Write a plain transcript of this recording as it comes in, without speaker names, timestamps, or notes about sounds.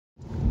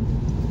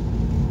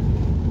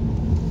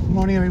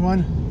morning, everyone.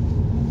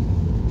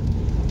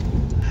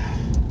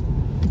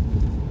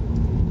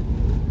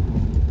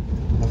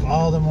 Of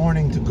all the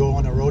morning to go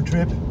on a road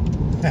trip,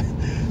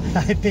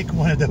 I pick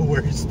one of the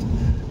worst.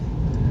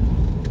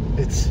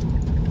 It's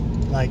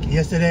like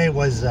yesterday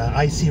was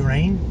icy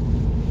rain,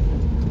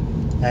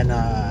 and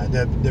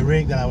the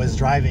rig that I was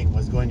driving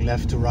was going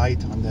left to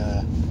right on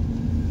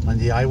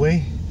the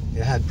highway.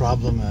 It had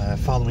problem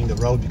following the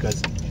road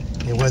because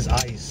it was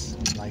ice,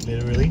 like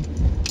literally.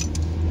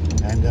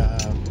 And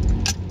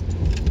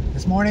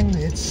this morning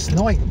it's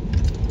snowing.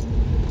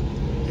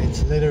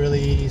 It's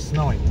literally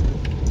snowing.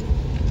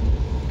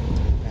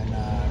 And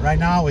right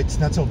now it's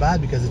not so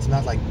bad because it's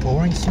not like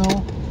pouring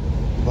snow,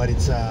 but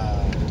it's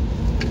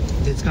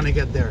gonna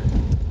get there.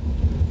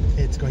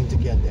 It's going to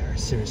get there,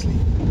 seriously.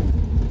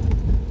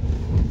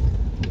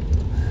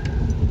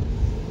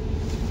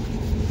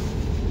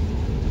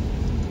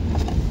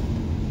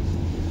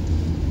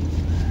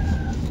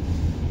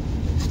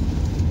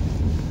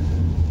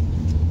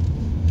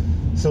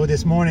 So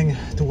this morning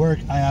to work,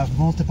 I have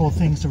multiple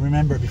things to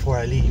remember before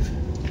I leave.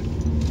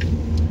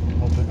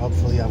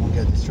 Hopefully I won't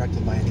get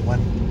distracted by anyone.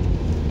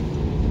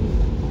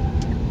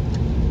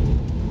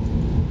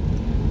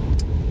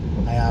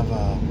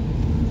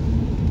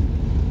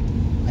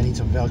 I need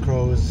some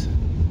Velcros.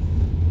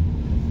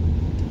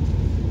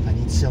 I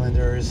need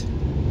cylinders,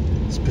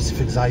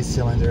 specific size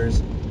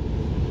cylinders.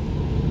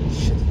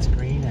 Shit, it's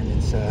green and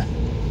it's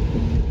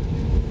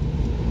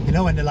you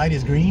know when the light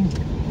is green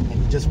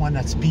and you just want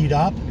that speed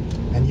up,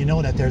 and you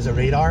know that there's a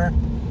radar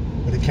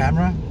with a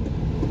camera.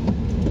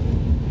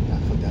 Ah,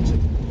 fuck that shit.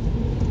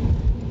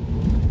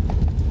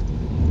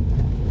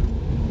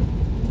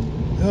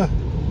 Ugh.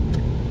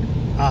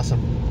 Awesome.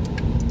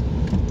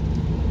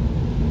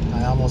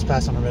 I almost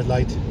passed on a red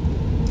light.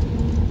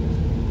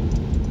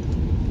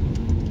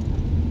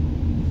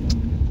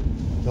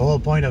 The whole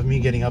point of me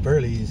getting up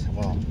early is,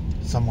 well,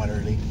 somewhat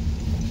early,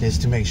 is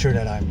to make sure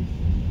that I'm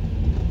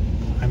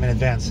in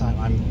advance.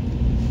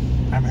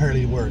 I'm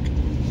early to work.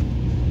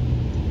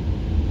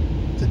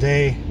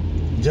 Today,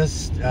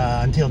 just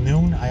until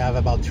noon, I have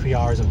about 3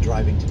 hours of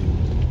driving to do,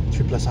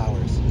 3+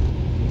 hours,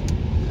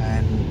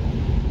 and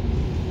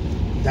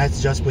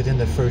that's just within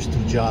the first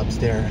 2 jobs.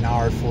 They're 1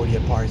 hour 40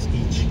 apart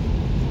each,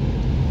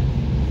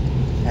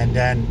 and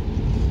then,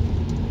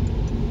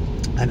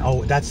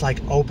 oh, that's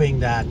like hoping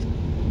that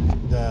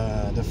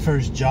the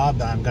first job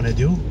that I'm gonna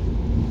do,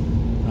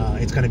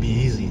 it's gonna be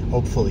easy.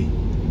 Hopefully,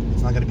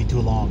 it's not gonna be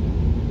too long.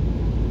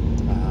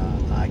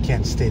 I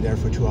can't stay there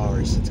for 2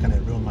 hours. It's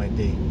gonna ruin my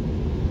day.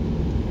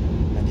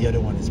 The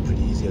other one is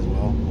pretty easy as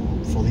well,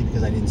 hopefully,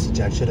 because I didn't see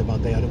jack shit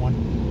about the other one.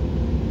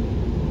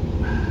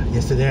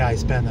 Yesterday I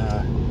spent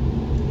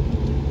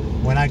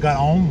when I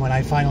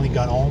finally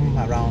got home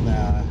around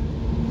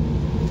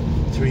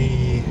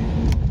 3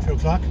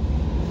 o'clock,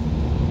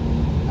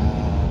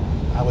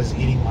 I was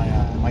eating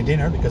my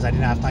dinner because I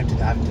didn't have time to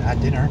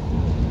have dinner.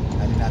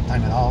 I didn't have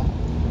time at all.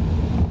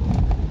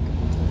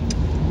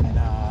 And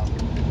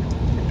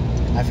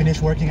I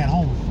finished working at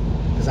home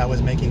because I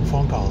was making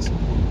phone calls,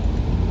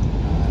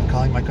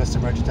 calling my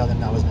customer to tell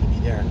them that I was going to be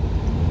there.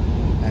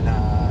 And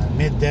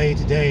midday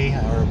today,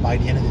 or by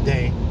the end of the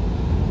day,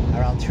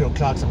 around 2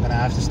 o'clock, so I'm going to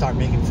have to start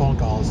making phone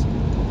calls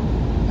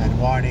and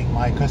warning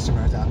my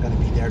customers that I'm going to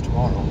be there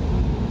tomorrow.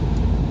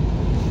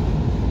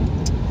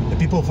 The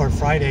people for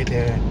Friday,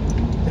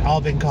 they've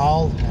all been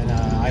called, and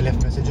I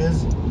left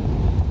messages,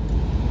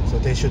 so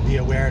they should be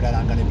aware that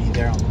I'm going to be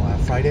there on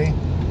Friday.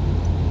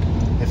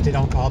 If they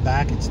don't call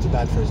back, it's too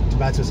bad,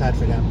 so sad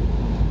for them.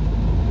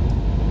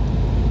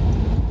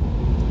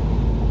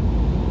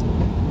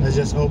 Let's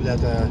just hope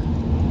that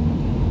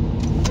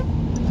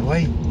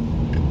oui.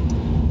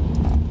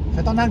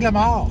 Fais ton angle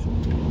mort.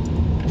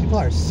 People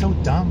are so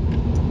dumb.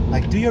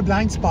 Like, do your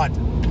blind spot.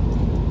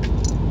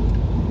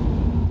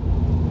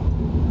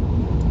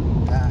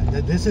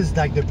 This is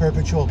like the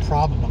perpetual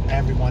problem of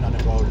everyone on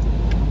the road.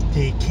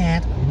 They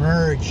can't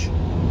merge.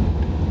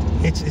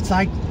 It's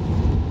like,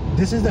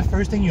 this is the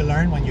first thing you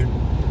learn when you're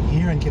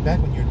here in Quebec,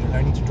 when you're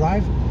learning to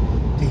drive.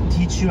 They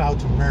teach you how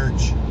to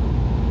merge.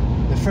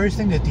 The first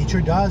thing the teacher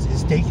does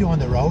is take you on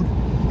the road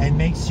and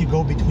makes you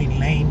go between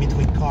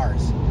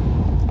cars.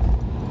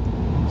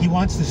 He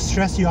wants to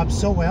stress you up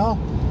so well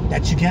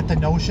that you get the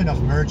notion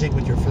of merging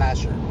with your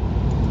flasher.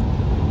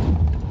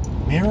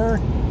 Mirror,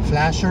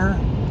 flasher,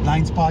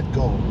 blind spot,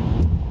 go.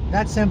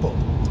 That's simple.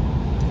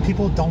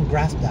 People don't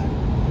grasp that.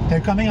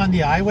 They're coming on the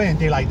highway and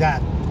they're like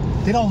that.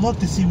 They don't look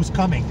to see who's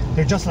coming.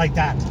 They're just like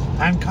that.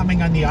 I'm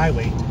coming on the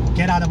highway.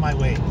 Get out of my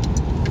way.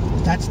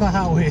 That's not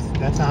how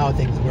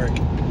things work.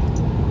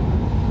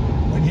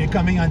 When you're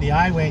coming on the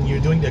highway and you're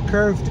doing the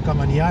curve to come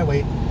on the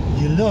highway,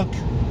 you look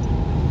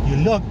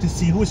to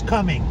see who's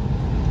coming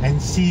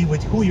and see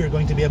with who you're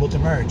going to be able to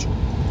merge.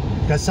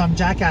 Because some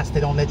jackass,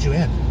 they don't let you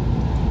in.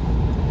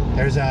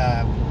 There's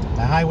a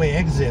highway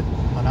exit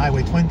on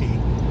Highway 20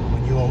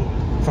 when you go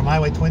from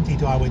Highway 20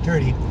 to Highway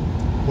 30,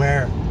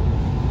 where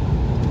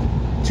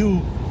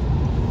two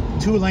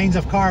lanes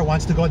of car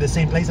wants to go to the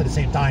same place at the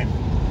same time,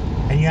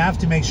 and you have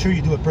to make sure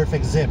you do a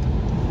perfect zip.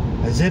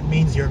 A zip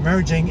means you're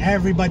merging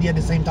everybody at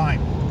the same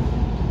time.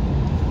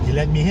 You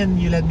let me in,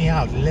 you let me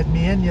out. You let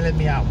me in, you let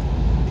me out.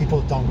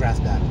 People don't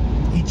grasp that.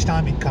 Each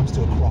time it comes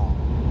to a crawl.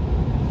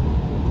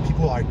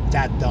 People are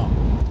that dumb.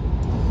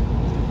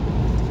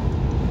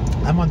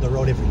 I'm on the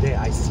road every day.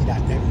 I see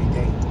that every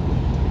day.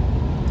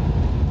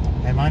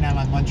 And when I'm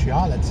in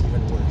Montreal, that's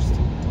even worse.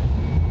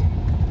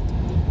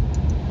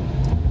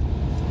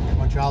 In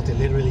Montreal, they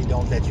literally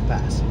don't let you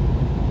pass.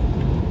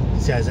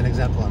 See, as an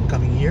example, I'm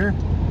coming here.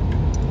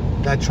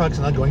 That truck's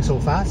not going so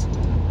fast,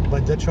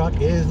 but the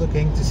truck is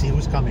looking to see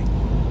who's coming.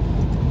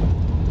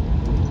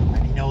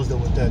 And he knows the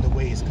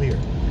way is clear.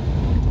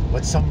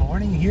 But some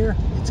morning here,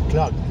 it's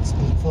clogged. It's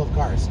full of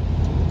cars.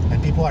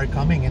 And people are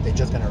coming and they're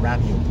just going to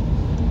ram you.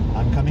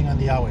 I'm coming on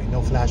the highway,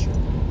 no flasher.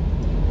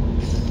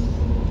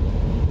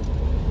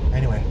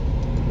 Anyway,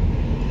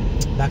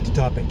 back to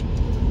topic.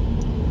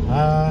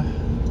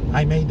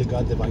 I made the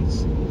God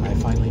device. I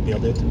finally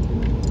built it.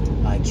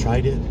 I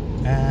tried it,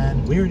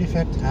 and weird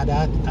effect had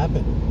that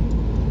happen.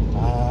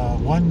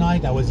 One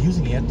night I was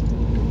using it.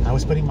 I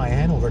was putting my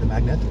hand over the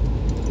magnet,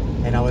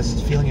 and I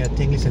was feeling a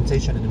tingly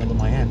sensation in the middle of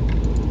my hand,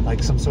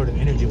 like some sort of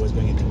energy was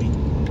going into me.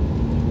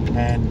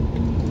 And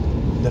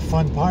the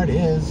fun part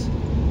is,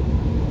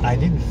 it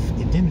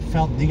didn't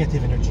felt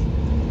negative energy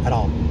at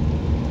all.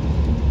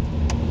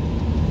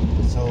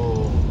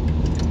 So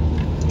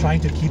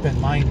trying to keep in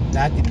mind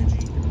that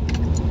energy,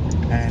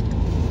 and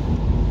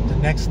the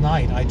next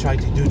night I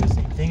tried to do the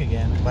same thing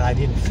again, but I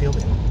didn't feel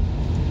it.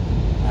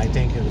 I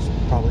think it was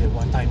probably a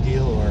one-time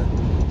deal, or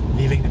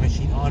leaving the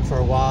machine on for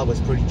a while was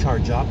pretty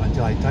charged up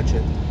until I touch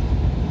it.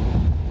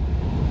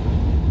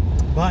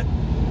 But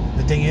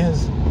the thing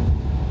is,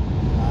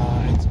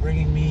 it's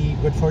bringing me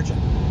good fortune.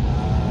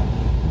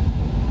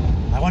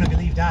 I want to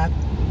believe that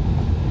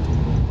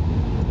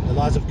the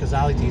laws of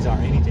causalities are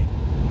anything.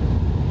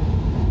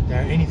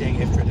 They're anything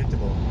if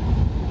predictable.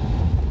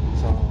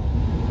 So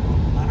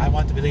I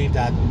want to believe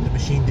that the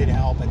machine did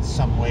help in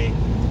some way,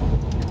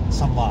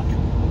 some luck.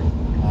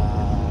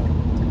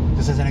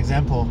 Just as an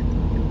example,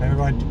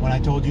 remember when I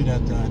told you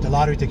that the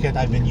lottery ticket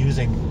I've been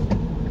using,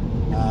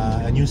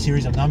 a new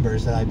series of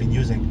numbers that I've been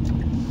using,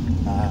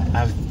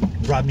 have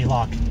brought me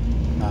luck.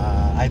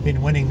 I've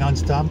been winning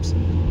non-stop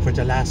for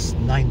the last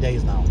 9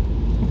 days now.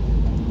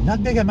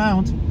 Not big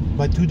amount,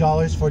 but $2,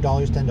 $4,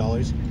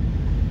 $10.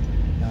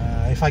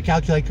 If I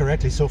calculate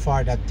correctly, so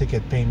far that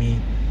ticket paid me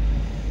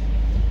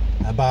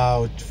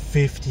about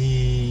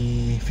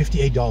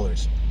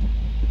 $58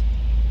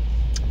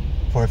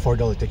 for a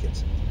 $4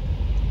 ticket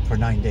for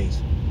 9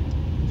 days.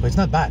 So it's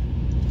not bad.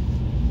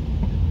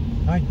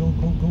 All right, go.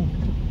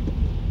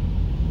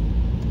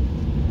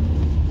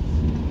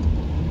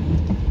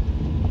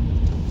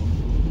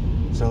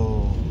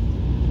 So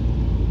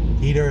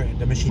either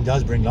the machine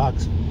does bring luck,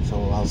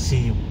 so I'll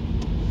see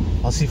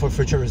for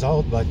future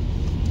result, but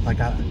like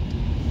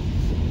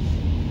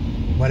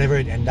whatever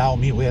it endow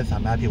me with,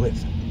 I'm happy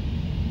with.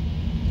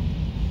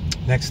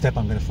 Next step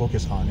I'm going to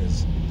focus on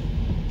is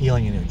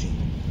healing energy.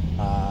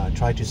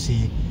 Try to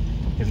see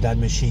if that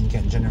machine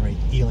can generate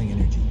healing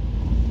energy.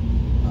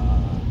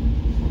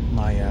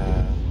 My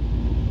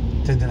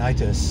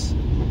tendinitis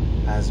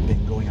has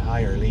been going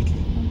higher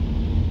lately,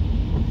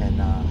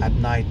 and at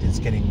night it's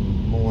getting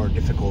more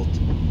difficult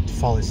to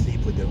fall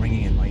asleep with the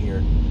ringing in my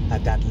ear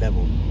at that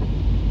level.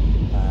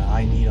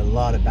 I need a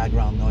lot of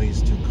background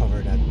noise to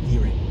cover that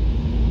hearing,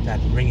 that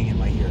ringing in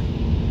my ear.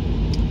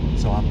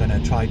 So I'm gonna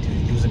try to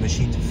use a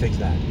machine to fix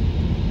that.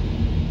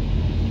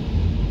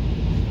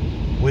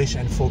 Wish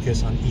and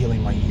focus on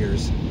healing my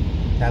ears.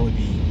 That would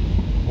be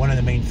one of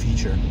the main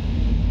feature.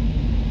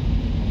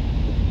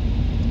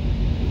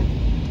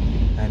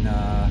 And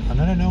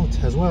another note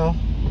as well.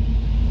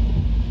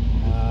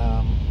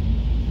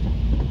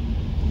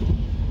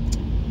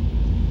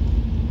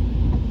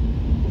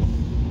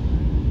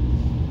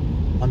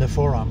 On the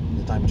forum,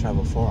 the Time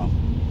Travel forum,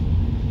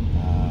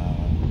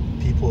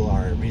 people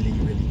are really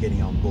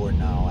getting on board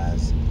now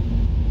as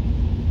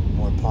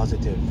more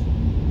positive.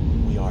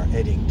 We are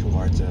heading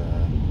towards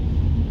a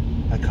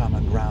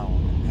common ground,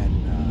 and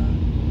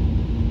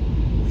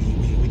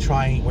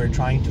we're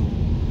trying to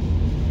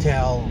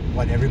tell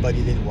what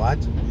everybody did, what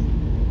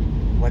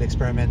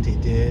experiment they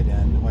did,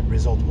 and what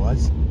result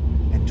was,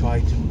 and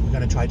we're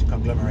gonna try to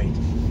conglomerate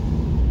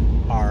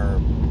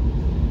our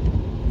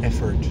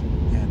effort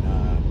and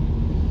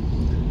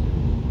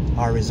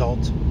our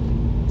result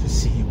to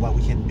see what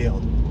we can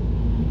build.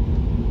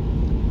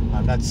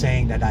 I'm not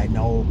saying that I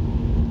know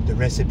the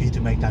recipe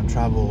to make time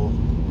travel,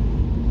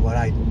 what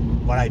I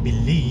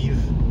believe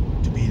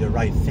to be the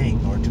right thing,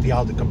 or to be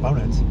all the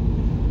components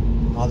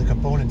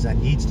that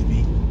needs to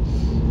be.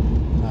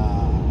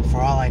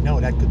 For all I know,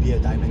 that could be a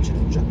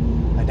dimensional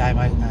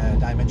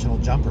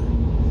jumper.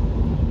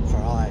 For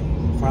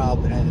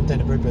all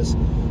intended purpose,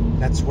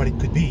 that's what it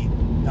could be.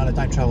 Not a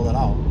time travel at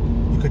all.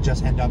 You could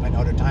just end up in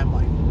another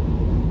timeline.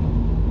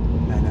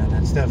 And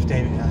instead of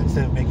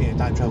making a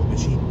time travel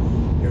machine,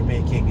 you're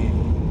making a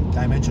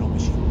dimensional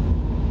machine,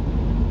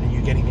 and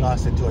you're getting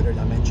lost into other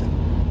dimension.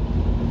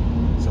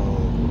 So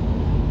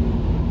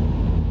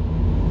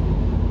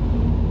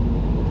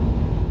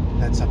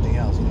that's something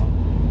else, you know.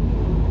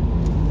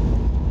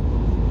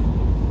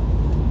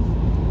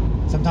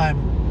 Sometimes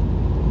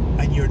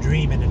in your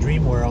dream, in the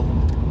dream world,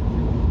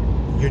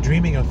 you're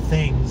dreaming of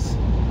things,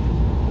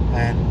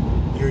 and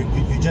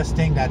you just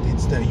think that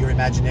it's your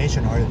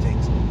imagination or the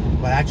things,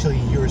 but actually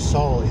your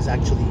soul is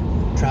actually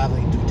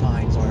traveling through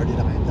times or the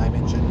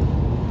dimension,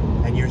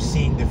 and you're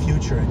seeing the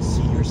future, and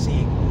you're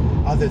seeing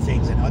other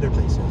things in other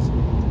places,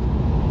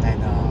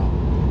 and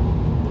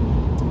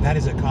that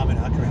is a common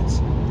occurrence.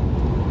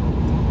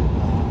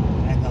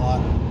 And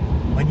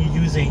when you're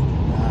using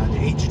the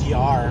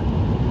HDR,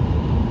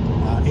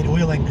 it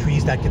will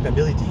increase that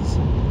capabilities,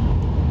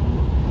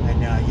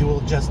 and you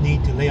will just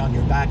need to lay on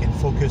your back and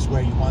focus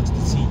where you want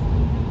to see,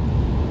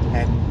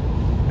 and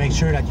make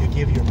sure that you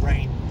give your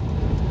brain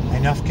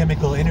enough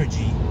chemical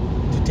energy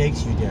to take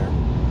you there.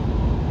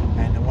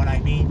 And what I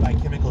mean by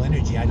chemical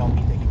energy, I don't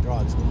mean taking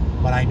drugs,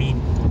 but I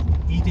mean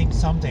eating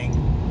something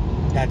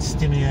that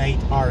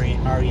stimulates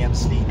REM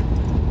sleep.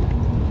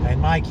 In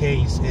my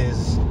case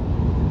is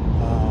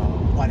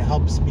what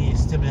helps me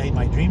stimulate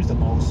my dreams the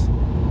most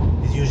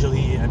is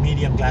usually a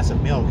medium glass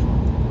of milk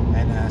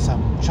and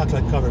some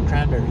chocolate covered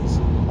cranberries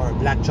or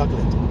black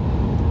chocolate.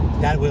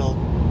 That will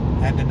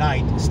at the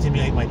night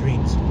stimulate my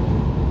dreams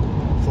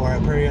for a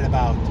period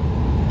about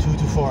 2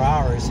 to 4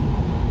 hours.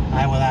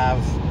 I will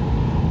have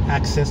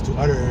access to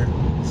other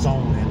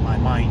zone in my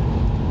mind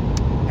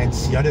and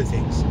see other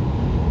things.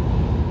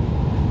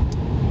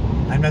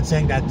 I'm not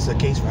saying that's the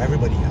case for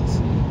everybody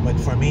else, but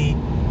for me,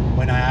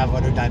 when I have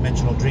other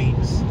dimensional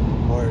dreams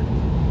or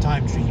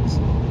time dreams,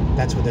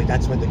 that's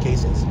what the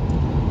case is.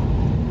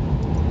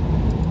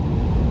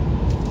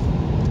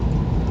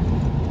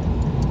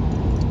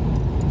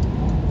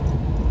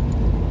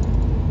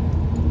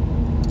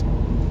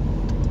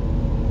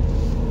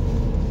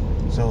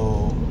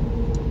 So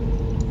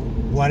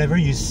whatever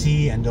you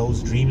see in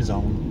those dream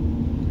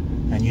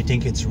zone and you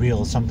think it's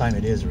real, sometimes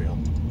it is real.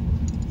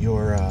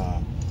 You're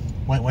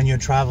when you're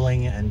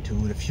traveling into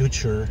the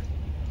future,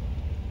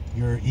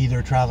 you're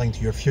either traveling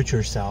to your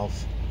future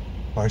self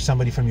or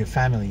somebody from your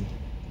family,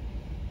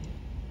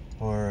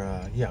 or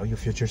your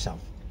future self.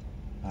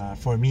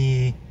 For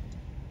me,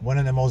 one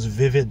of the most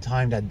vivid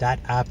time that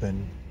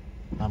happened,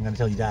 I'm going to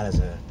tell you that as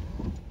a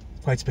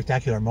quite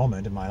spectacular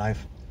moment in my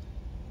life,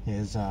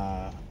 is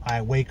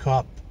I wake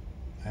up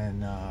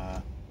and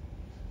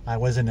I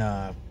was in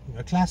a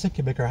classic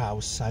Quebecer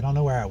house. I don't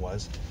know where I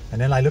was, and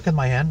then I look at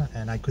my hand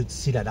and I could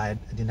see that I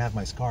didn't have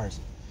my scars,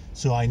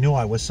 so I knew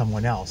I was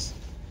someone else.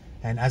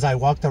 And as I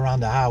walked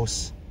around the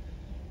house,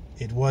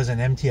 it was an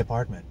empty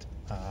apartment,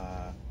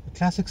 a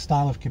classic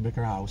style of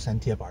Quebecer house,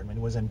 empty apartment.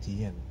 It was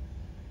empty,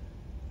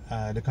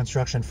 and the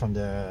construction from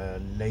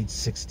the late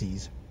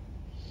 60s.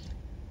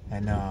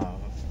 And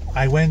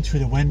I went through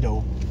the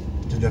window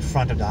to the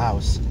front of the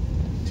house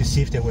to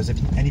see if there was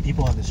any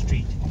people on the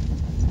street.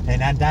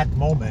 And at that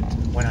moment,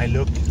 when I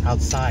looked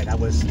outside, I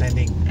was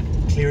standing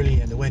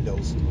clearly in the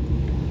windows,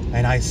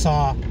 and I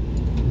saw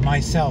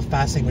myself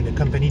passing with the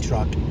company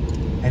truck,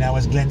 and I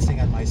was glancing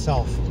at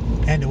myself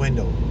and the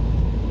window.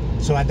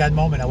 So at that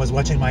moment, I was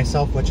watching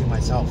myself,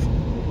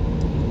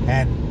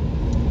 and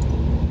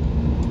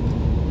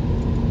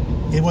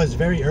it was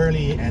very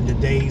early in the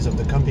days of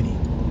the company,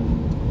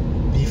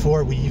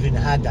 before we even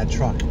had that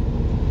truck.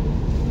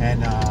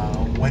 And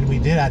when we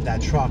did have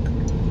that truck,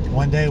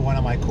 one day one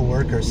of my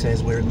co-workers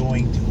says we're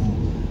going to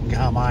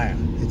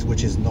Grand-Mère,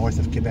 which is north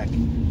of Quebec,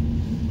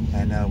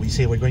 and we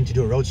say we're going to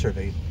do a road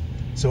survey.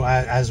 So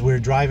as we're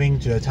driving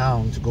to the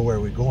town to go where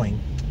we're going,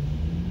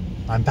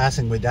 I'm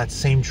passing with that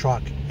same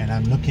truck, and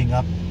I'm looking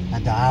up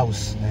at the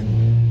house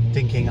and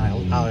thinking how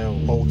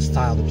old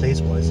style the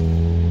place was.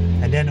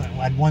 And then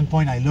at one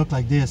point I looked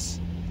like this,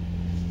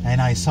 and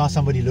I saw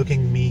somebody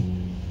looking at me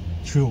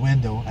through a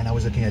window, and I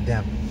was looking at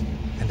them,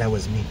 and that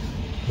was me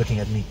looking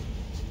at me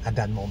at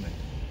that moment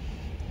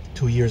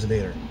 2 years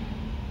later.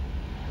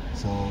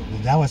 So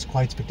that was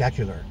quite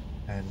spectacular,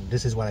 and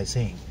this is what I'm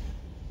saying.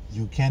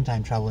 You can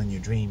time travel in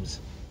your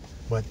dreams,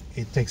 but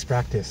it takes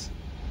practice.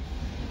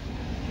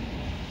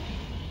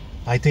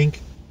 I think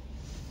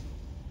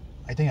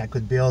I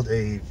could build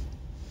a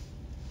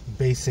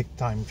basic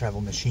time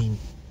travel machine,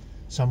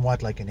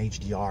 somewhat like an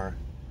HDR,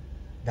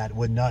 that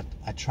would not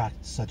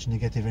attract such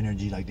negative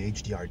energy like the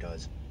HDR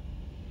does.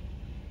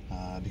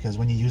 Because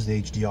when you use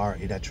the HDR,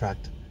 it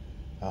attracts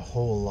a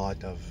whole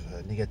lot of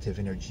negative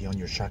energy on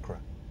your chakra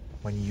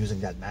when you're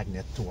using that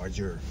magnet towards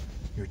your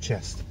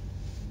chest.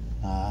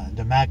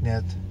 The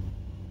magnet,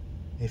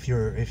 if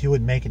you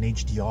would make an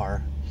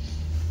HDR,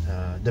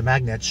 the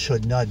magnet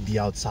should not be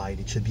outside,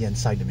 it should be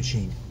inside the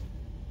machine.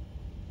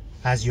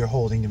 As you're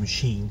holding the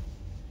machine,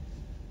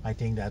 I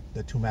think that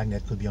the two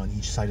magnets could be on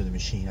each side of the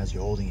machine as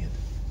you're holding it.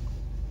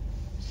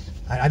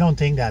 I don't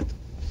think that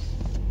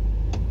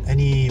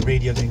any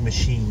radioing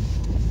machine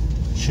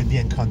should be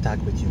in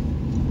contact with you.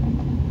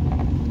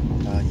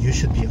 You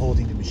should be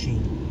holding the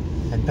machine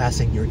and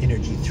passing your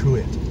energy through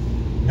it,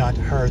 not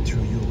her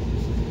through you.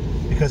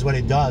 Because what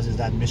it does is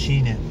that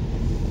machine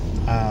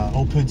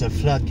opens a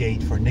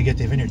floodgate for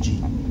negative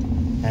energy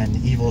and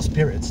evil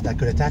spirits that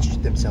could attach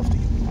themselves to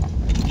you.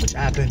 which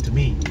happened to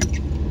me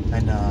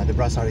and the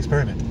Brossard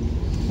experiment.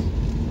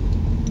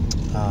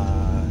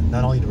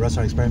 Not only the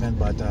Brossard experiment,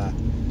 but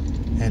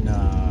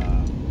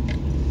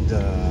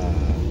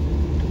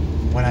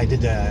when I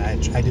did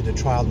the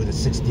trial with a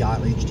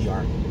 6-dial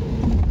HDR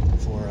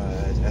for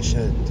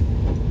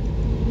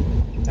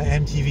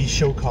an MTV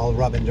show called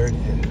Rob and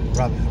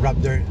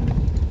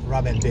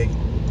Big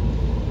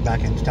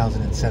back in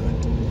 2007.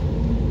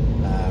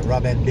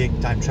 Rob and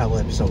Big time travel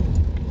episode.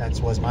 That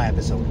was my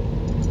episode.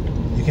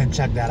 You can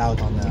check that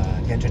out on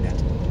the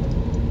internet.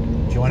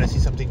 If you want to see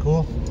something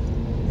cool,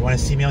 you want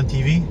to see me on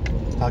TV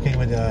talking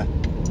with an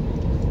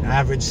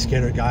average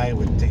skater guy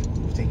who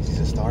thinks he's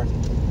a star,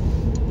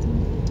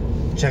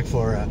 check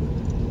for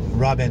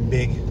Rob and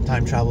Big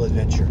time travel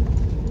adventure,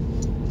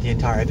 the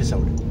entire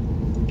episode.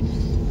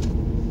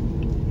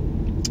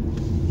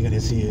 You're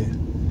gonna see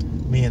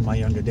me in my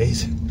younger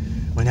days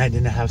when I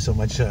didn't have so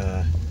much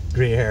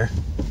gray hair.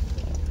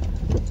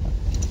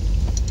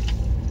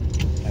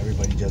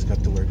 Everybody just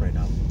got to work right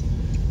now.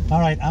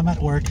 Alright, I'm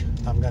at work.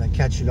 I'm gonna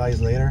catch you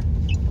guys later,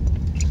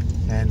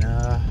 and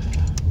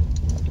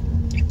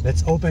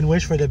let's hope and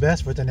wish for the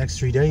best for the next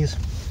 3 days.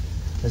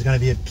 There's gonna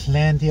be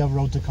plenty of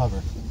road to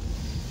cover,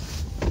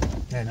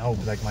 and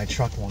hope like my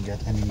truck won't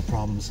get any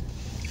problems.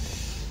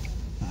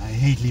 I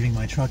hate leaving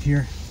my truck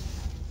here,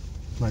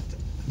 but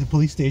the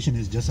police station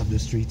is just up the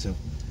street, so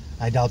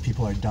I doubt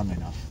people are dumb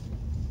enough.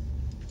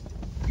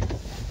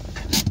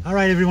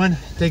 Alright everyone,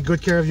 take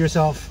good care of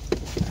yourself.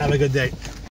 Have a good day.